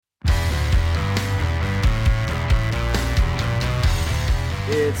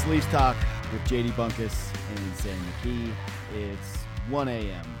It's Leafs Talk with JD Bunkus and Sam McKee. It's 1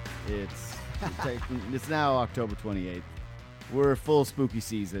 a.m. It's now October 28th. We're full spooky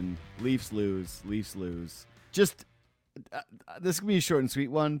season. Leafs lose. Just, this can be a short and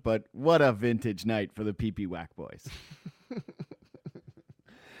sweet one, but what a vintage night for the PP Whack boys.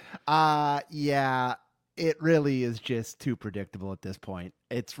 Yeah, it really is just too predictable at this point.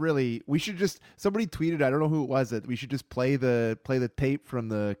 It's really, somebody tweeted, I don't know who it was, that we should just play the tape from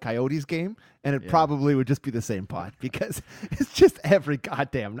the Coyotes game, and it probably would just be the same pod, because it's just every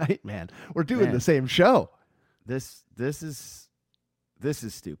goddamn night, man. We're doing the same show. This is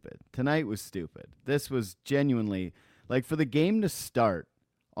stupid. Tonight was stupid. This was genuinely, like, for the game to start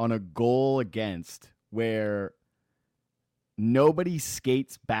on a goal against where nobody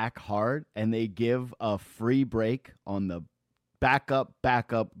skates back hard and they give a free break on the backup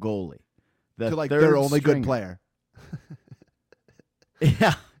goalie. Their only good player.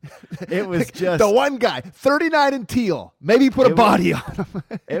 Yeah. It was just the one guy, 39 in teal. Maybe put a body on him.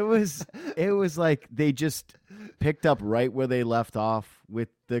 It was like they just picked up right where they left off with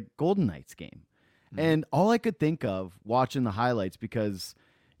the Golden Knights game. And all I could think of watching the highlights, because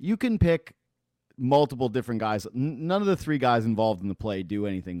you can pick multiple different guys. None of the three guys involved in the play do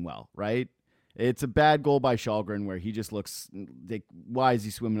anything well, right? It's a bad goal by Källgren where he just looks like, why is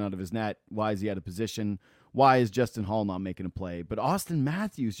he swimming out of his net? Why is he out of position? Why is Justin Hall not making a play? But Austin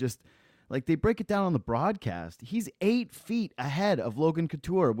Matthews just, like, they break it down on the broadcast. He's 8 feet ahead of Logan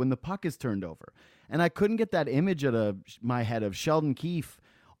Couture when the puck is turned over. And I couldn't get that image out of my head of Sheldon Keefe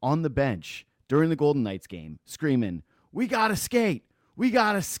on the bench during the Golden Knights game screaming, "We got to skate. We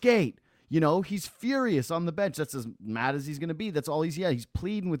got to skate." You know, he's furious on the bench. That's as mad as he's going to be. That's all he's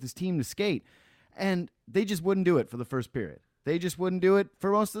pleading with his team to skate. And they just wouldn't do it for the first period. They just wouldn't do it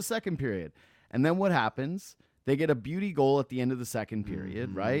for most of the second period. And then what happens? They get a beauty goal at the end of the second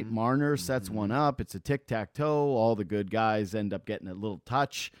period, right? Marner sets one up. It's a tic-tac-toe. All the good guys end up getting a little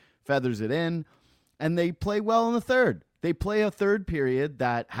touch, feathers it in, and they play well in the third. They play a third period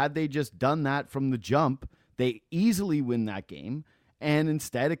that, had they just done that from the jump, they easily win that game. And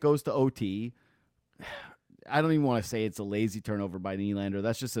instead, it goes to OT. I don't even want to say it's a lazy turnover by Nylander.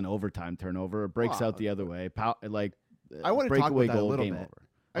 That's just an overtime turnover. It breaks out the other way. I want to talk about that a little bit.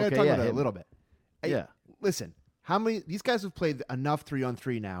 I want to talk about that a little bit. Listen, these guys have played enough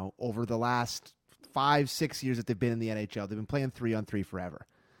 3-on-3 now over the last 5-6 years that they've been in the NHL. They've been playing 3-on-3 forever.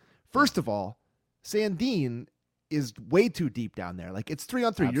 First of all, Sandin is way too deep down there. Like, it's 3-on-3.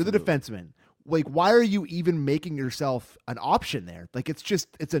 Absolutely. You're the defenseman. Like, why are you even making yourself an option there? Like,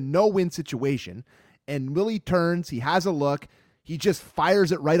 it's a no-win situation. And Willie turns, he has a look, he just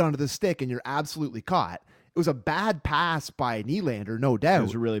fires it right onto the stick, and you're absolutely caught. It was a bad pass by Nylander, no doubt. It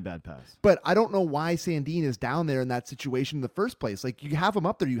was a really bad pass. But I don't know why Sandin is down there in that situation in the first place. Like, you have him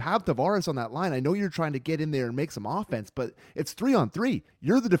up there, you have Tavares on that line. I know you're trying to get in there and make some offense, but it's 3-on-3.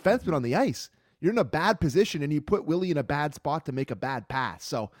 You're the defenseman on the ice. You're in a bad position, and you put Willie in a bad spot to make a bad pass.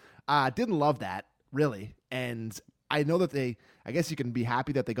 So I didn't love that, really. And I know that I guess you can be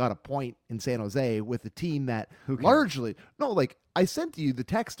happy that they got a point in San Jose with a team that I sent you the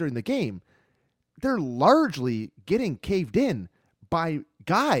text during the game. They're largely getting caved in by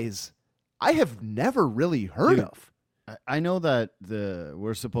guys I have never really heard of. I know that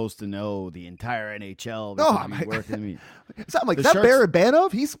we're supposed to know the entire NHL. Something like that.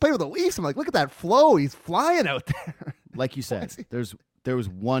 Barabanov, he's played with the Leafs. I'm like, look at that flow. He's flying out there. Like you said, there was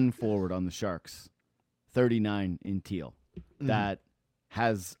one forward on the Sharks, 39 in teal, that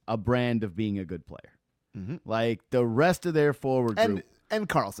has a brand of being a good player. Mm-hmm. Like, the rest of their forward group. And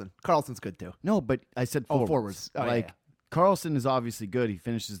Carlson. Carlson's good too. No, but I said forwards. Forwards. Oh, like, yeah. Carlson is obviously good. He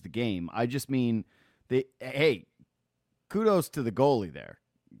finishes the game. I just mean, kudos to the goalie there,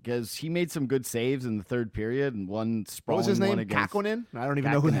 because he made some good saves in the third period and one sprawling. What was his name? Kakkonen? I don't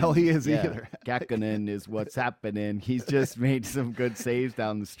even know who the hell he is either. Kakkonen is what's happening. He's just made some good saves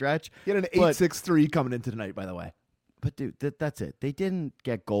down the stretch. He had an 8.63 coming into tonight, by the way. But, dude, that's it. They didn't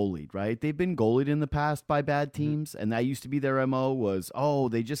get goalied, right? They've been goalied in the past by bad teams, and that used to be their MO was,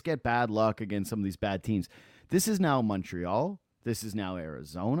 they just get bad luck against some of these bad teams. This is now Montreal. This is now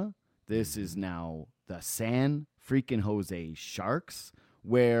Arizona. This is now the San freaking Jose Sharks,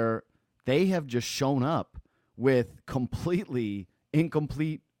 where they have just shown up with completely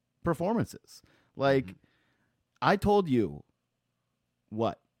incomplete performances. Like, I told you,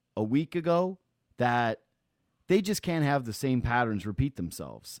 a week ago, that they just can't have the same patterns repeat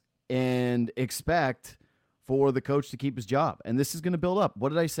themselves and expect for the coach to keep his job. And this is going to build up. What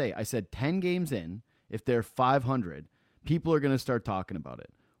did I say? I said 10 games in, if they're 500, people are going to start talking about it.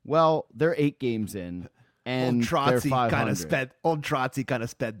 Well, they're 8 games in, And old Trotzy kind of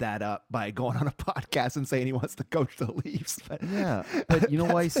sped that up by going on a podcast and saying he wants to coach the Leafs. Yeah, but you know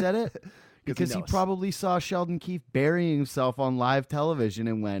why he said it? Because he probably saw Sheldon Keefe burying himself on live television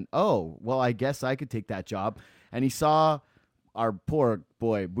and went, "Oh, well, I guess I could take that job." And he saw our poor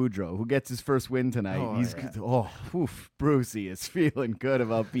boy Boudreau, who gets his first win tonight. Brucey is feeling good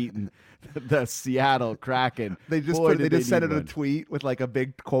about beating the Seattle Kraken. They just sent out a tweet with like a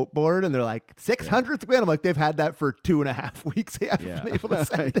big quote board, and they're like 600th win. I'm like, they've had that for 2.5 weeks. They haven't been able to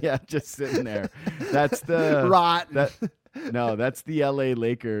send it. Yeah, just sitting there. That's the rot. No, that's the LA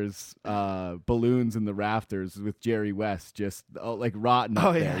Lakers balloons in the rafters with Jerry West just like rotting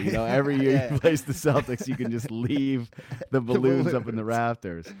up there. You know, every year you place the Celtics, you can just leave the balloons up in the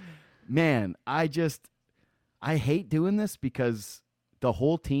rafters. Man, I hate doing this because the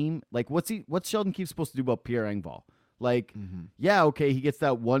whole team, like, what's Sheldon Keefe supposed to do about Pierre Engvall? Like, yeah, okay, he gets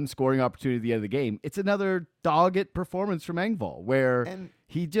that one scoring opportunity at the end of the game. It's another dogged performance from Engvall where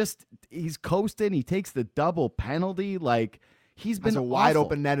he's coasting. He takes the double penalty. Like, he's been a wide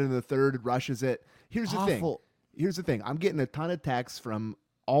open net in the third, rushes it. Here's the thing. I'm getting a ton of texts from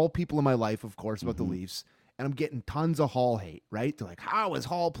all people in my life, of course, about the Leafs, and I'm getting tons of Hall hate, right? They're like, how is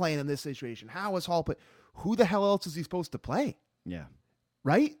Hall playing in this situation? How is Hall playing? Who the hell else is he supposed to play? Yeah.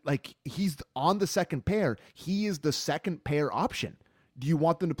 Right? Like, he's on the second pair. He is the second pair option. Do you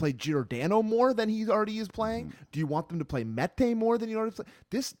want them to play Giordano more than he already is playing? Do you want them to play Mete more than he already plays?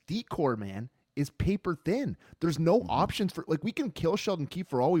 This decor, man, is paper thin. There's no options for, like, we can kill Sheldon Keefe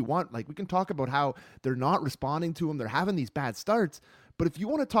for all we want. Like, we can talk about how they're not responding to him. They're having these bad starts. But if you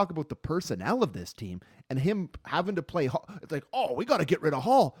want to talk about the personnel of this team and him having to play, it's like, oh, we got to get rid of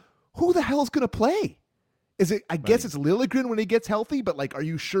Hall. Who the hell is going to play? Is it? I guess it's Liljegren when he gets healthy, but like, are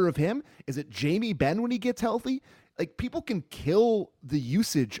you sure of him? Is it Jamie Benn when he gets healthy? Like, people can kill the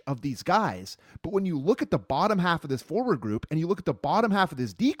usage of these guys, but when you look at the bottom half of this forward group and you look at the bottom half of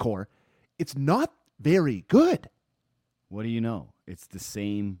this decor, it's not very good. What do you know? It's the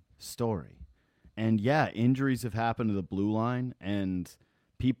same story. And yeah, injuries have happened to the blue line, and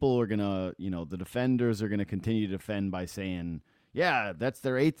people are going to, the defenders are going to continue to defend by saying, yeah, that's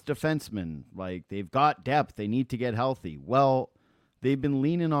their 8th defenseman. Like, they've got depth. They need to get healthy. Well, they've been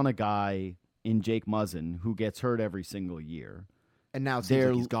leaning on a guy in Jake Muzzin who gets hurt every single year. And now it seems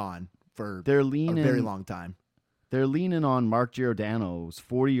like he's gone for a very long time. They're leaning on Mark Giordano's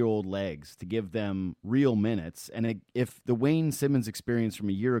 40-year-old legs to give them real minutes. And if the Wayne Simmons experience from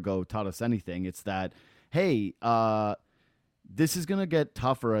a year ago taught us anything, it's that, hey, this is going to get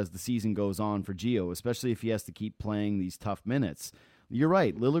tougher as the season goes on for Gio, especially if he has to keep playing these tough minutes. You're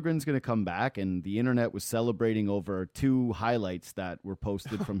right. Liljegren's going to come back, and the internet was celebrating over 2 highlights that were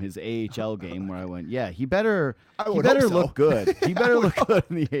posted from his AHL game where I went, yeah, he better look good. He better look good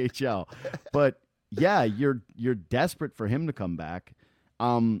in the AHL. But yeah, you're desperate for him to come back.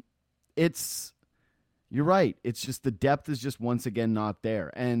 You're right. It's just the depth is just once again not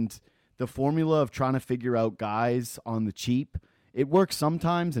there. And the formula of trying to figure out guys on the cheap, it works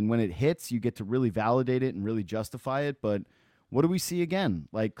sometimes, and when it hits, you get to really validate it and really justify it. But what do we see again?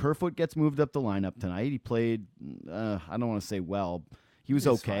 Like, Kerfoot gets moved up the lineup tonight. He played, I don't want to say well. He was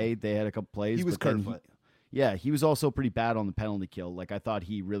okay. Fine. They had a couple plays. He was Kerfoot. He was also pretty bad on the penalty kill. Like, I thought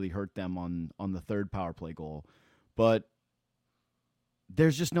he really hurt them on the third power play goal. But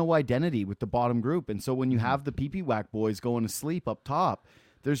there's just no identity with the bottom group. And so when you have the PP whack boys going to sleep up top,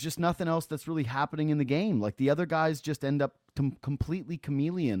 there's just nothing else that's really happening in the game. Like, the other guys just end up completely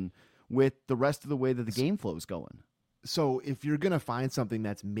chameleon with the rest of the way that the game flow is going. So if you're going to find something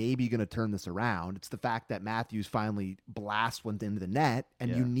that's maybe going to turn this around, it's the fact that Matthews finally blasts one into the net,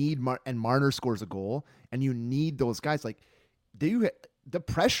 and you need and Marner scores a goal, and you need those guys. Like, the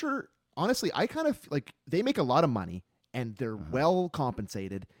pressure, honestly, I kind of like, they make a lot of money and they're well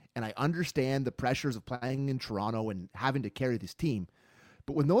compensated, and I understand the pressures of playing in Toronto and having to carry this team.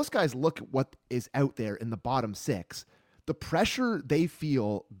 But when those guys look at what is out there in the bottom 6, the pressure they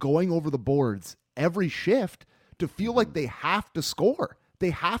feel going over the boards every shift to feel like they have to score. They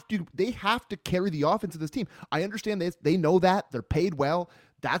have to carry the offense of this team. I understand they know that. They're paid well.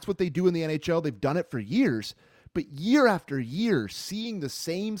 That's what they do in the NHL. They've done it for years. But year after year, seeing the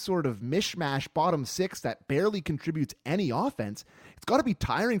same sort of mishmash bottom 6 that barely contributes any offense, it's got to be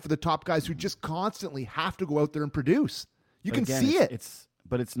tiring for the top guys who just constantly have to go out there and produce. You can see it.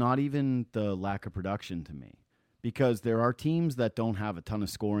 But it's not even the lack of production to me, because there are teams that don't have a ton of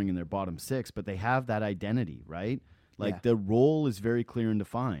scoring in their bottom 6, but they have that identity, right? Like, the role is very clear and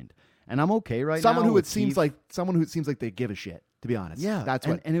defined. And I'm okay right now. Someone who it seems like they give a shit, to be honest. Yeah, that's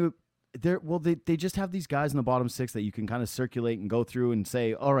what. And they just have these guys in the bottom six that you can kind of circulate and go through and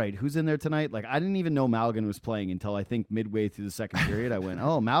say, all right, who's in there tonight? Like, I didn't even know Malgin was playing until I think midway through the second period. I went,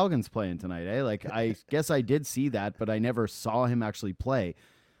 oh, Malgin's playing tonight, eh? Like, I guess I did see that, but I never saw him actually play.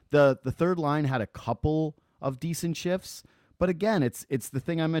 The third line had a couple of decent shifts, but again, it's the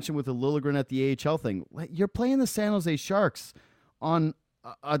thing I mentioned with the Liljegren at the AHL thing. You're playing the San Jose Sharks on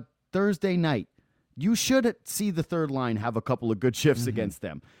a Thursday night. You should see the third line have a couple of good shifts against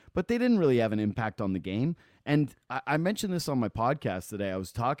them, but they didn't really have an impact on the game. And I mentioned this on my podcast today. I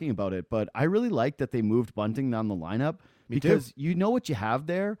was talking about it, but I really like that they moved Bunting down the lineup because you know what you have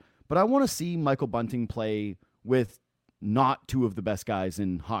there. But I want to see Michael Bunting play with not two of the best guys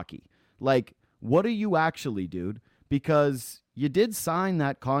in hockey. Like, what are you actually, dude? Because you did sign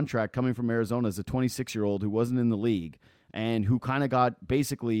that contract coming from Arizona as a 26-year-old who wasn't in the league and who kind of got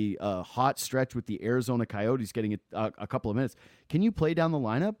basically a hot stretch with the Arizona Coyotes getting a couple of minutes. Can you play down the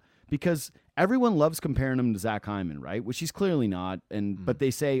lineup? Because everyone loves comparing him to Zach Hyman, right? Which he's clearly not. But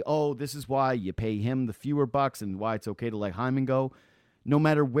they say, oh, this is why you pay him the fewer bucks and why it's okay to let Hyman go. No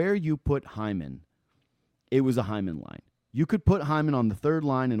matter where you put Hyman, it was a Hyman line. You could put Hyman on the third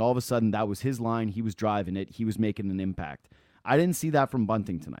line, and all of a sudden that was his line. He was driving it. He was making an impact. I didn't see that from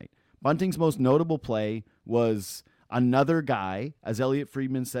Bunting tonight. Bunting's most notable play was another guy, as Elliot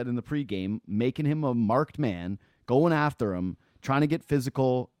Friedman said in the pregame, making him a marked man, going after him, trying to get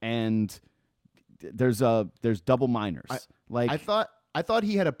physical, and there's double minors. I thought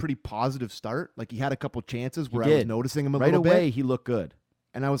he had a pretty positive start. Like, he had a couple chances where I was noticing him a little bit. Right away, he looked good.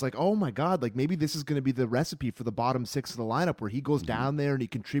 And I was like, oh, my God, like maybe this is going to be the recipe for the bottom six of the lineup where he goes down there and he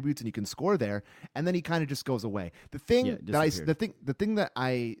contributes and he can score there. And then he kind of just goes away. The thing that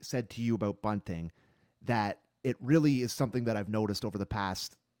I said to you about Bunting, that it really is something that I've noticed over the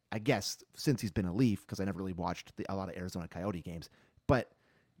past, I guess, since he's been a Leaf, because I never really watched a lot of Arizona Coyote games. But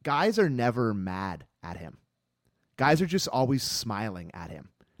guys are never mad at him. Guys are just always smiling at him.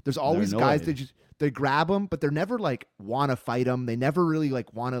 There's always guys that just... They grab him, but they're never like want to fight him. They never really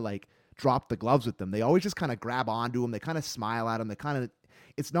like want to like drop the gloves with them. They always just kind of grab onto him. They kind of smile at him. They kind of,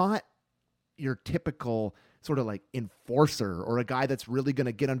 it's not your typical sort of like enforcer or a guy that's really going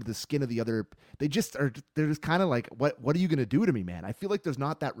to get under the skin of the other. They're just kind of like, what are you going to do to me, man? I feel like there's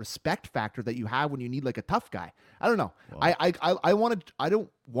not that respect factor that you have when you need like a tough guy. I don't know. Wow. I don't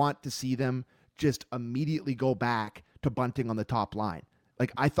want to see them just immediately go back to Bunting on the top line.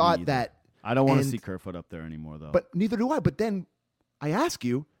 Like, I thought that. I don't want to see Kerfoot up there anymore, though. But neither do I. But then I ask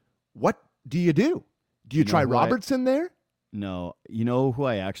you, what do you do? Do you try Robertson there? No. You know who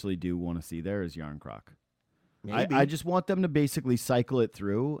I actually do want to see there is Järnkrok. I just want them to basically cycle it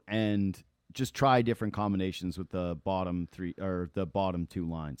through and just try different combinations with the bottom three or the bottom two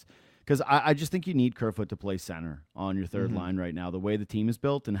lines. Because I just think you need Kerfoot to play center on your third line right now. The way the team is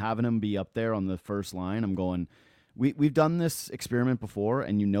built and having him be up there on the first line, I'm going... We've done this experiment before,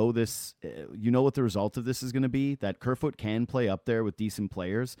 and you know what the result of this is going to be, that Kerfoot can play up there with decent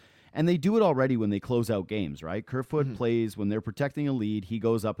players, and they do it already when they close out games, right? Kerfoot plays when they're protecting a lead, he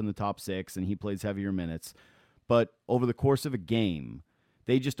goes up in the top six, and he plays heavier minutes. But over the course of a game,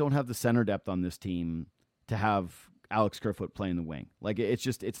 they just don't have the center depth on this team to have Alex Kerfoot playing the wing. Like,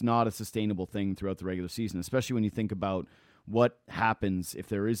 it's not a sustainable thing throughout the regular season, especially when you think about what happens if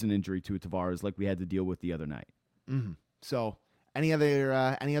there is an injury to Tavares like we had to deal with the other night. Mm-hmm. So, any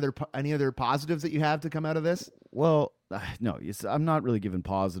other positives that you have to come out of this? Well, no, I'm not really giving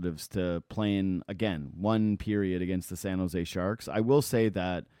positives to playing again one period against the San Jose Sharks. I will say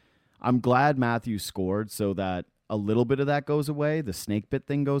that I'm glad Matthews scored so that a little bit of that goes away, the snake bit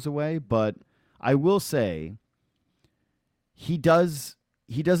thing goes away. But I will say he doesn't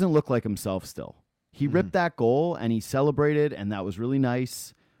look like himself still. He ripped that goal and he celebrated, and that was really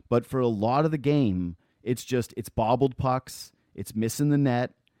nice. But for a lot of the game, it's bobbled pucks. It's missing the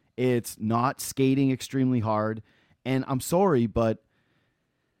net. It's not skating extremely hard. And I'm sorry, but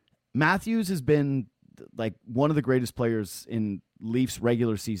Matthews has been like one of the greatest players in Leafs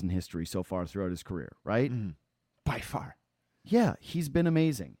regular season history so far throughout his career, right? By far. Yeah, he's been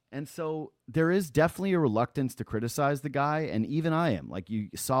amazing. And so there is definitely a reluctance to criticize the guy, and even I am. Like you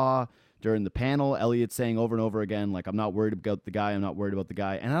saw during the panel, Elliot saying over and over again, like, I'm not worried about the guy, I'm not worried about the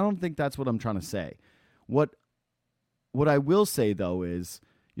guy. And I don't think that's what I'm trying to say. What I will say, though, is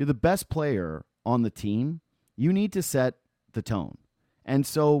you're the best player on the team. You need to set the tone. And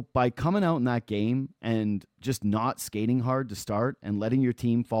so by coming out in that game and just not skating hard to start and letting your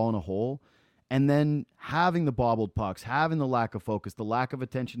team fall in a hole And then having the bobbled pucks, having the lack of focus, the lack of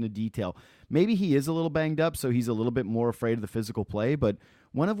attention to detail. Maybe he is a little banged up, so he's a little bit more afraid of the physical play. But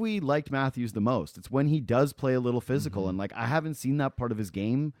when have we liked Matthews the most? It's when he does play a little physical. And I haven't seen that part of his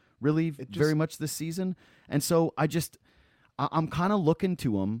game really very much this season. And so I'm kind of looking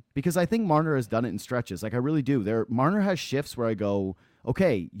to him because I think Marner has done it in stretches. I really do. Marner has shifts where I go,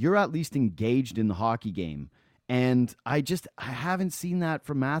 okay, you're at least engaged in the hockey game. And I haven't seen that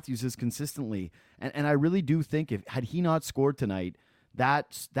from Matthews as consistently. And I really do think had he not scored tonight,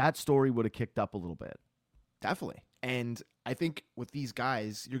 that story would have kicked up a little bit. Definitely. And I think with these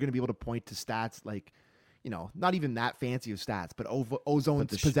guys, you're going to be able to point to stats not even that fancy of stats, but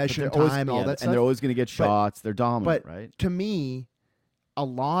Ozone's possession time, all that stuff. And they're always going to get shots. They're dominant, right? To me, a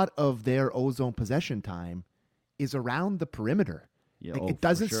lot of their Ozone possession time is around the perimeter. Yeah, it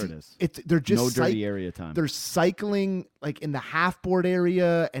doesn't. For sure they're just no dirty area time. They're cycling in the half board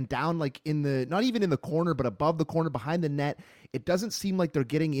area and down in the not even in the corner, but above the corner behind the net. It doesn't seem like they're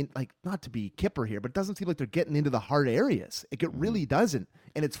getting in. Not to be Kipper here, but it doesn't seem like they're getting into the hard areas. It really doesn't,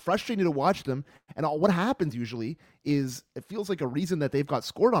 and it's frustrating to watch them. And what happens usually is it feels like a reason that they've got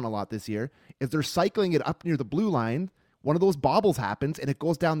scored on a lot this year is they're cycling it up near the blue line. One of those bobbles happens and it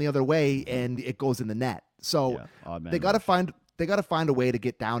goes down the other way and it goes in the net. So they got to find. They got to find a way to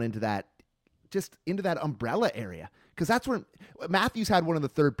get down into that umbrella area. Because that's where Matthews had one in the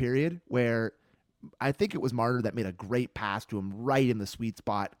third period where I think it was Marner that made a great pass to him right in the sweet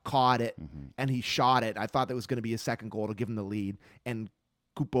spot, caught it, and he shot it. I thought that was going to be his second goal to give him the lead. And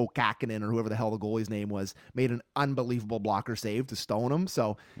Kupo Kakkonen, or whoever the hell the goalie's name was, made an unbelievable blocker save to stone him.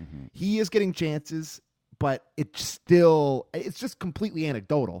 So he is getting chances, but it's just completely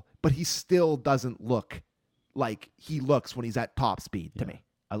anecdotal. But he still doesn't look like he looks when he's at top speed to me.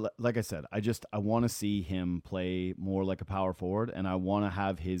 Like I said, I want to see him play more like a power forward, and I want to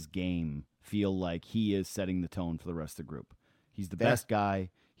have his game feel like he is setting the tone for the rest of the group. He's the best guy.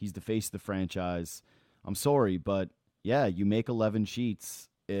 He's the face of the franchise. I'm sorry, but you make 11 sheets.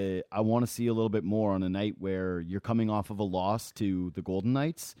 I want to see a little bit more on a night where you're coming off of a loss to the Golden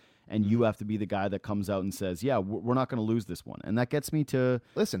Knights, and you have to be the guy that comes out and says, we're not going to lose this one. And that gets me to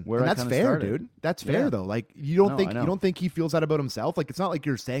where and that's fair, started. Dude. That's fair, though. You don't think he feels that about himself? It's not like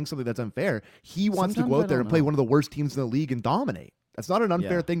you're saying something that's unfair. He wants to go out there and play one of the worst teams in the league and dominate. That's not an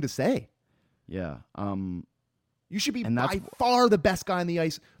unfair thing to say. Yeah. You should be by far the best guy on the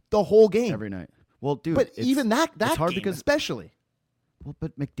ice the whole game. Every night. Well, dude. But even that it's hard game because, especially. Well,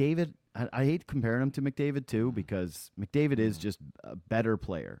 but McDavid, I hate comparing him to McDavid too because McDavid is just a better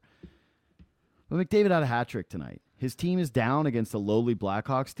player. But McDavid had a hat trick tonight. His team is down against a lowly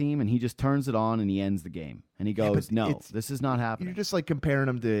Blackhawks team, and he just turns it on and he ends the game. And he goes, this is not happening. You're just comparing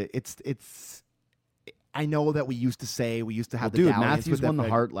him to it's. I know that we used to have the Matthews won the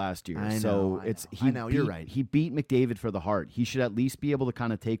Hart last year. I know, you're right. He beat McDavid for the Hart. He should at least be able to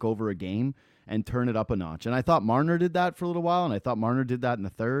kind of take over a game and turn it up a notch. And I thought Marner did that for a little while, and I thought Marner did that in the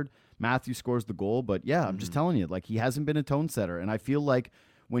third. Matthews scores the goal, but I'm just telling you, he hasn't been a tone setter. And I feel like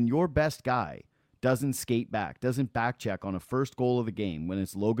when your best guy doesn't skate back, doesn't back check on a first goal of the game when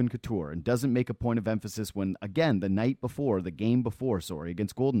it's Logan Couture, and doesn't make a point of emphasis when, again, the game before,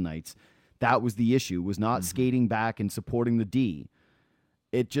 against Golden Knights, that was the issue, was not skating back and supporting the D.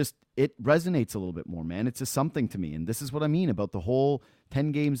 It resonates a little bit more, man. It's just something to me. And this is what I mean about the whole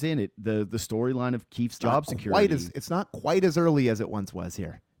 10 games in it, the storyline of Keefe's job security. It's not quite as early as it once was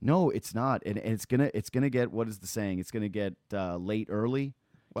here. No, it's not. And it's gonna get, what is the saying? It's gonna get late early.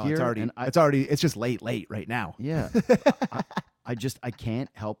 Well, it's just late right now. Yeah. I can't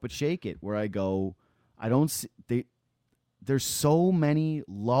help but shake it where I go, I don't see, there's so many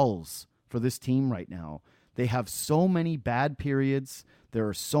lulls for this team right now. They have so many bad periods. There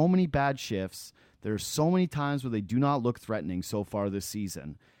are so many bad shifts. There are so many times where they do not look threatening so far this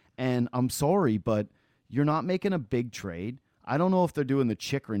season. And I'm sorry, but you're not making a big trade. I don't know if they're doing the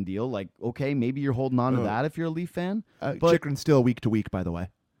Chychrun deal. Okay, maybe you're holding on to that if you're a Leaf fan. Chychrun's still week to week, by the way.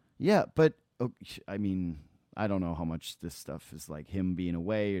 Yeah, but I mean, I don't know how much this stuff is him being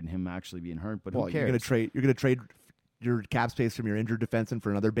away and him actually being hurt. But who cares? You're gonna trade your cap space from your injured defenseman for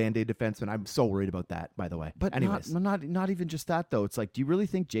another Band-Aid defenseman. I'm so worried about that, by the way. But anyways, not even just that though. It's do you really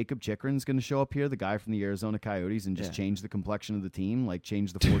think Jacob Chychrun's going to show up here, the guy from the Arizona Coyotes, and just change the complexion of the team,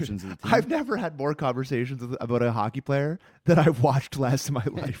 change the fortunes of the team? I've never had more conversations about a hockey player that I've watched last in my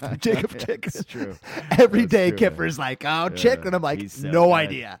life than Jacob Chychrun. That's true. Every day, Kipper's Chychrun. I'm no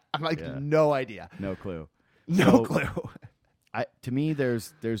idea. I'm no idea. No clue. No clue. To me,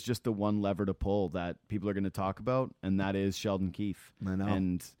 there's just the one lever to pull that people are going to talk about, and that is Sheldon Keefe. I know.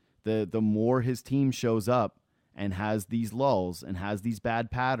 And the more his team shows up and has these lulls and has these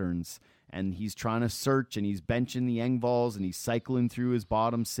bad patterns and he's trying to search, and he's benching the Engvalls, and he's cycling through his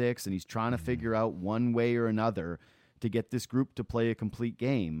bottom six, and he's trying to figure out one way or another to get this group to play a complete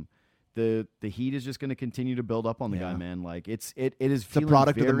game, the heat is just going to continue to build up on the guy, man. Like it is feeling a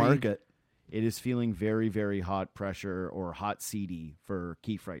product of the market. It is feeling very, very hot pressure or hot seedy for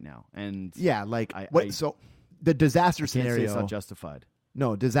Keefe right now. And yeah, like so the disaster scenario, it's not justified.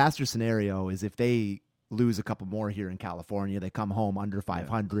 No, disaster scenario is if they lose a couple more here in California, they come home under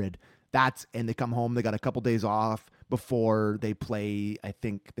 500. And they come home, they got a couple days off before they play. I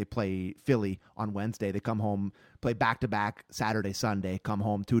think they play Philly on Wednesday. They come home, play back-to-back Saturday, Sunday, come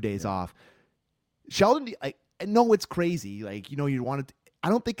home 2 days off. Sheldon, I know it's crazy. Like, you want it. I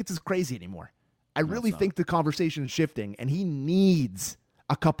don't think it's as crazy anymore. I really think the conversation is shifting, and he needs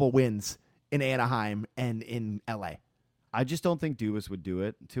a couple wins in Anaheim and in LA. I just don't think Dubas would do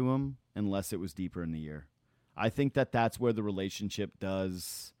it to him unless it was deeper in the year. I think that's where the relationship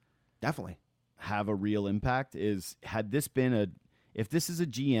does definitely have a real impact. Is had this been if this is a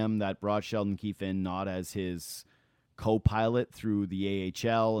GM that brought Sheldon Keefe in not as his co-pilot through the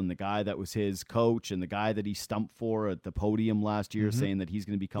AHL and the guy that was his coach and the guy that he stumped for at the podium last year saying that he's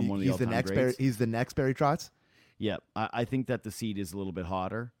going to become one of the all-time greats. He's the next Barry Trotz? Yeah, I think that the seat is a little bit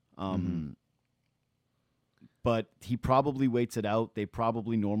hotter. But he probably waits it out. They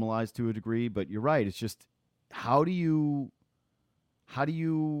probably normalize to a degree. But you're right. It's just how do you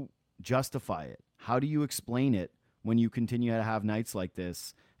justify it? How do you explain it when you continue to have nights like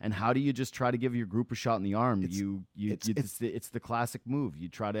this? And how do you just try to give your group a shot in the arm? It's the classic move. You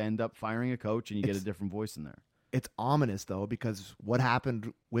try to end up firing a coach, and you get a different voice in there. It's ominous, though, because what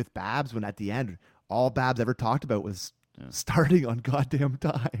happened with Babs when at the end, all Babs ever talked about was starting on goddamn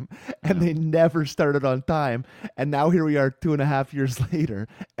time. And they never started on time. And now here we are 2.5 years later,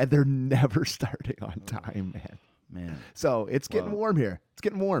 and they're never starting on time, man. So it's getting warm here. It's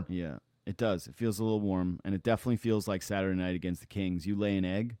getting warm. Yeah. It does. It feels a little warm, and it definitely feels like Saturday night against the Kings. You lay an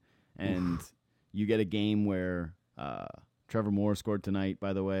egg, and you get a game where Trevor Moore scored tonight,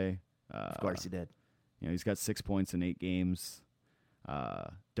 by the way. Of course he did. He's got 6 points in 8 games.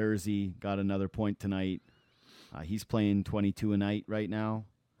 Dursey got another point tonight. He's playing 22 a night right now.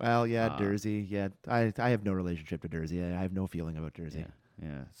 Well, yeah, Dursey. Yeah, I have no relationship to Dursey. I have no feeling about Dursey.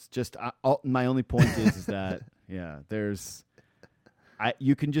 Yeah. It's just my only point is that there's.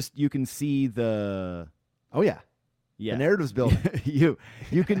 You can see the the narrative's building. you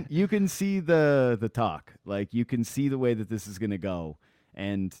can see the talk, like you can see the way that this is gonna go,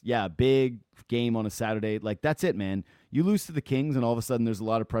 and big game on a Saturday, like that's it, man. You lose to the Kings, and all of a sudden there's a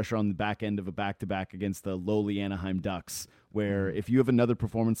lot of pressure on the back end of a back-to-back against the lowly Anaheim Ducks, where if you have another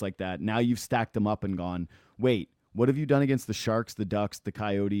performance like that, now you've stacked them up and gone, wait, what have you done against the Sharks, the Ducks, the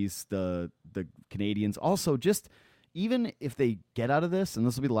Coyotes, the Canadians? Also, just even if they get out of this, and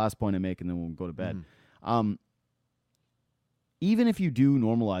this will be the last point I make, and then we'll go to bed. Even if you do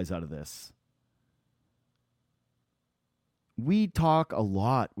normalize out of this, we talk a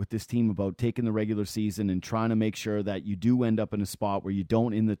lot with this team about taking the regular season and trying to make sure that you do end up in a spot where you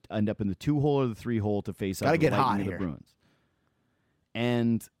don't end up in the 2-hole or the 3-hole to face out the Bruins.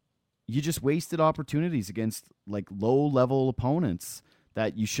 And you just wasted opportunities against like low-level opponents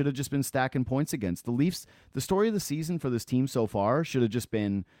that you should have just been stacking points against. The Leafs, the story of the season for this team so far should have just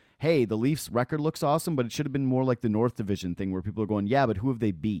been, hey, the Leafs record looks awesome, but it should have been more like the North Division thing where people are going, yeah, but who have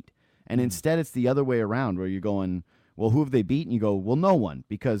they beat? And instead it's the other way around where you're going, well, who have they beat? And you go, well, no one,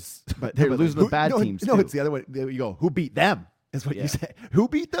 because they're losing to bad teams. No, it's the other way. You go, who beat them? Is what you say. Who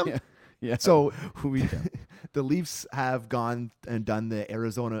beat them? Yeah. So who beat them? The Leafs have gone and done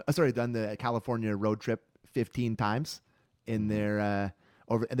the California road trip 15 times in their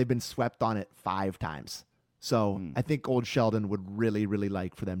and they've been swept on it 5 times. So I think old Sheldon would really, really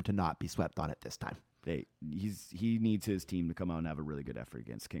like for them to not be swept on it this time. He needs his team to come out and have a really good effort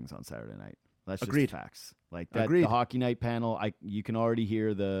against Kings on Saturday night. That's Agreed. Just facts. Like that, the Hockey Night panel, you can already hear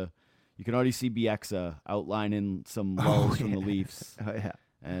you can already see Bieksa outlining some lulls from the Leafs. Oh yeah.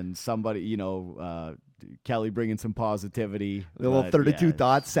 And somebody, Kelly bringing some positivity. The little 32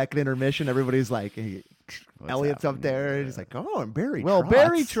 thoughts, second intermission. Everybody's like, hey, Elliot's up there. And he's like, and Barry Trotz.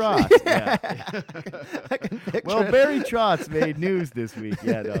 Barry Trotz. Barry Trotz made news this week.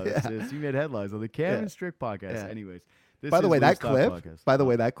 Yeah, no, he made headlines on the Cam and Strick podcast. Yeah. Anyways. By the way, that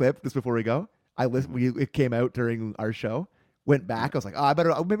clip, just before we go, it came out during our show. Went back. I was like, I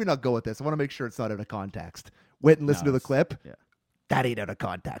better maybe not go with this. I want to make sure it's not out of context. Went and listened to the clip. Yeah. That ain't out of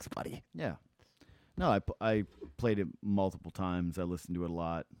context, buddy. Yeah. No, I played it multiple times. I listened to it a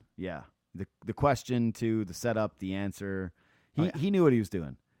lot. Yeah. The question to the setup, the answer. He knew what he was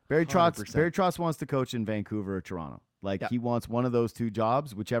doing. Barry Trotz wants to coach in Vancouver or Toronto. Like he wants one of those two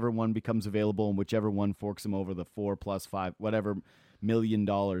jobs, whichever one becomes available and whichever one forks him over the 4 + 5, whatever $1 million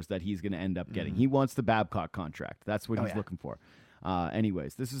that he's going to end up getting. He wants the Babcock contract. That's what he's looking for.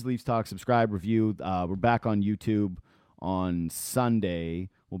 Anyways, this is Leafs Talk. Subscribe, review. We're back on YouTube on Sunday.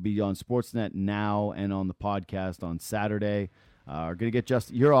 We'll be on Sportsnet now and on the podcast on Saturday. We're going to get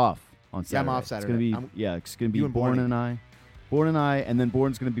Justin. You're off on Saturday. Yeah, I'm off Saturday. It's going to be Bourne and I. Bourne and I, and then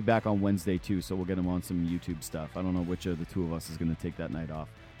Bourne's going to be back on Wednesday too, so we'll get him on some YouTube stuff. I don't know which of the two of us is going to take that night off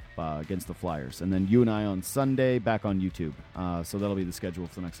against the Flyers. And then you and I on Sunday, back on YouTube. So that'll be the schedule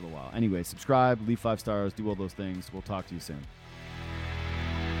for the next little while. Anyway, subscribe, leave 5 stars, do all those things. We'll talk to you soon.